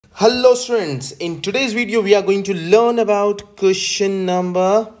Hello students, in today's video we are going to learn about question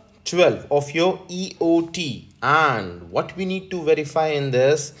number 12 of your EOT, and what we need to verify in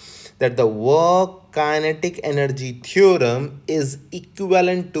this that the work kinetic energy theorem is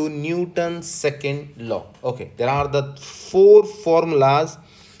equivalent to Newton's second law. Okay, there are the four formulas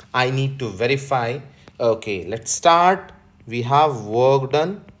I need to verify. Okay, let's start. We have work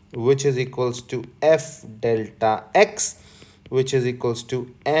done, which is equals to F delta X, which is equals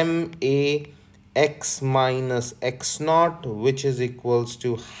to ma x minus x naught, which is equals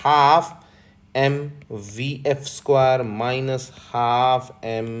to half mvf square minus half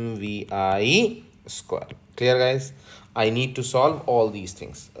mvi square. Clear, guys? I need to solve all these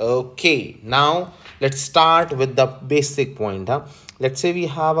things. Okay, now let's start with the basic point. Let's say we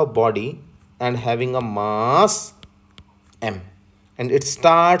have a body and having a mass m, and it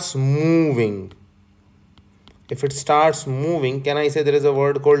starts moving. If it starts moving, can I say there is a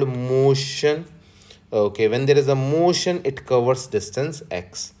word called motion? Okay, when there is a motion, it covers distance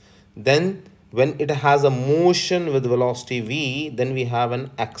x. Then when it has a motion with velocity v, then we have an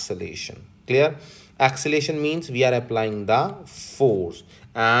acceleration. Clear? Acceleration means we are applying the force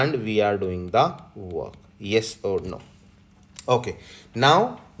and we are doing the work. Yes or no? Okay,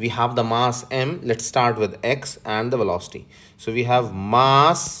 now we have the mass m. Let's start with x and the velocity. So we have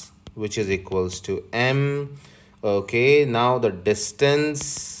mass, which is equals to m. Okay, now the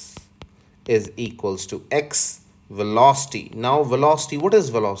distance is equals to x. Velocity, now velocity, what is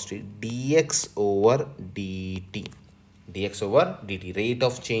velocity? Dx over dt. Dx over dt, rate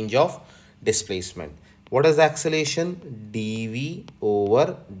of change of displacement. What is acceleration? Dv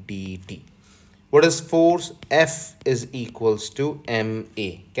over dt. What is force? F is equals to ma.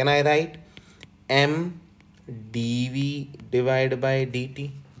 Can I write m dv divided by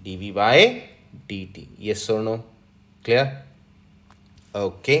dt? Dv by dt. Yes or no? Clear?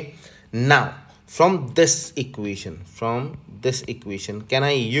 Okay. Now, from this equation, can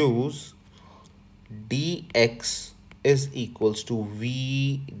I use dx is equals to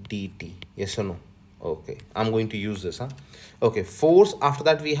v dt? Yes or no? Okay, I'm going to use this. Okay, force, after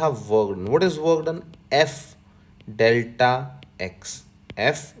that we have work done. What is work done? F delta x.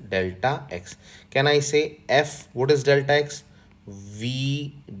 F delta x. Can I say F, what is delta x?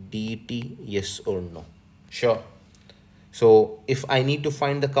 V dt. Yes or no? Sure. So if I need to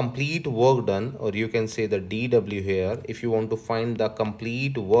find the complete work done, or you can say the dw here, if you want to find the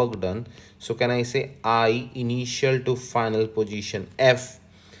complete work done, so can I say I initial to final position F.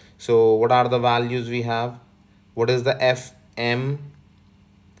 So what are the values we have? What is the F? M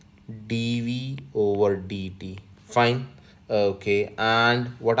dv over dt. Fine. Okay,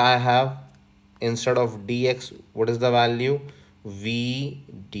 and what I have instead of dx, what is the value? V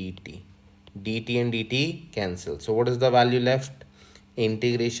dt. Dt and dt cancel. So what is the value left?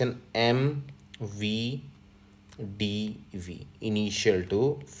 Integration m v dv, initial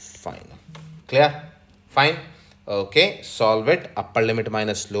to final. Clear? Fine. Okay, solve it. Upper limit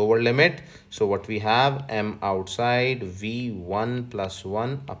minus lower limit. So what we have? M outside, v1 plus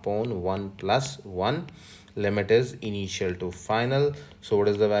 1 upon 1 plus 1. Limit is initial to final. So what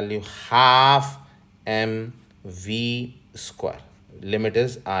is the value? Half mv square. Limit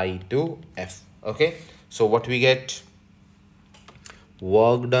is I to f. Okay, so what we get?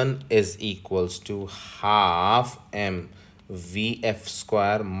 Work done is equals to half m vf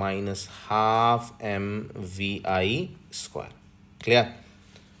square minus half m vi square. Clear?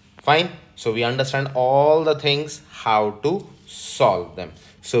 Fine. So we understand all the things, how to solve them.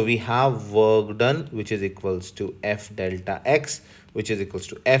 So we have work done, which is equals to f delta x, which is equals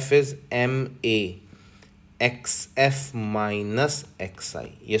to f is ma xf minus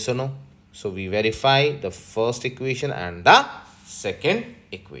xi. Yes or no? So we verify the first equation and the second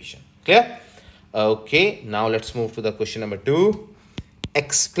equation. Clear? Okay, now let's move to the question number 2.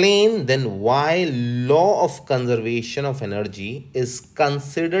 Explain then why law of conservation of energy is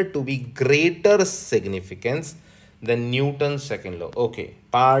considered to be greater significance than Newton's second law. Okay,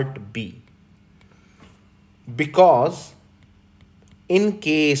 part B. Because in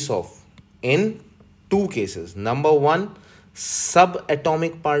two cases. Number one,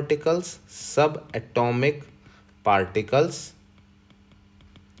 subatomic particles,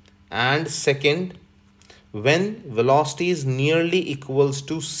 and second, when velocity is nearly equals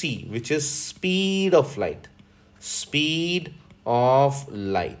to c, which is speed of light.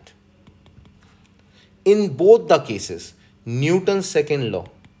 In both the cases, Newton's second law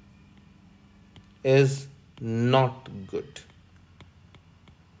is not good.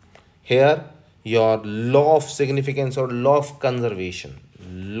 Here, your law of significance or law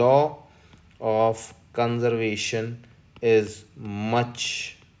of conservation is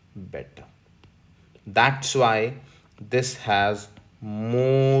much better. That's why this has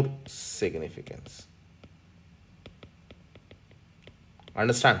more significance.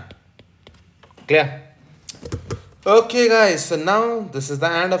 Understand? Clear? Okay guys, so now this is the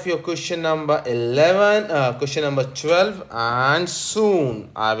end of your question number 11, question number 12, and soon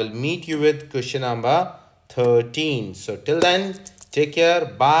I will meet you with question number 13. So till then, take care,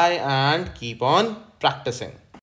 bye, and keep on practicing.